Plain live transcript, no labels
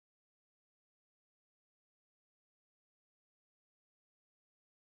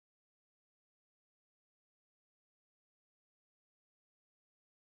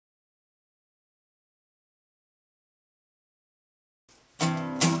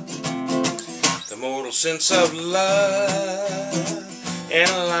mortal sense of love and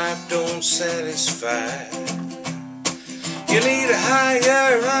life don't satisfy. You need a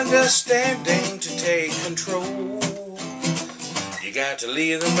higher understanding to take control. You got to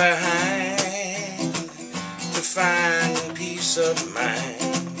leave them behind to find peace of mind.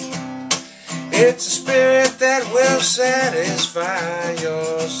 It's a spirit that will satisfy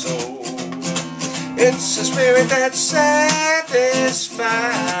your soul. It's a spirit that satisfies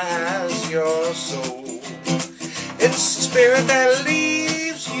your soul. It's a spirit that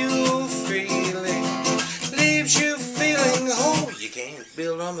leaves you feeling whole. You can't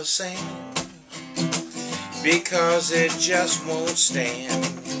build on the sand because it just won't stand.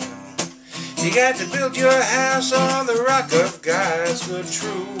 You got to build your house on the rock of God's good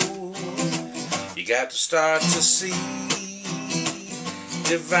truth. You got to start to see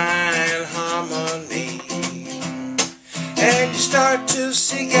divine harmony, and you start to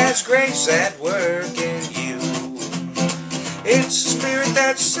see God's grace at work in you. It's a spirit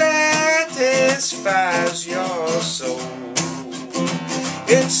that satisfies your soul.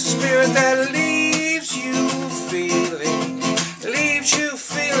 It's a spirit that leaves you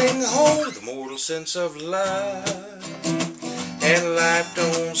feeling whole. The mortal sense of love and life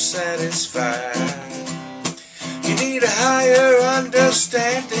don't satisfy. You need a higher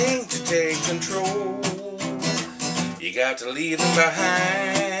understanding to take control. You got to leave them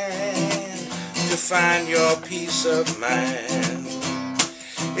behind to find your peace of mind.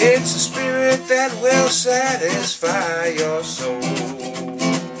 It's a spirit that will satisfy your soul.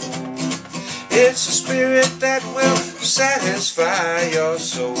 It's a spirit that will satisfy your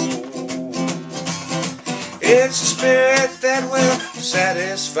soul. It's a spirit that will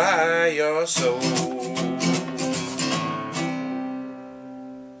satisfy your soul.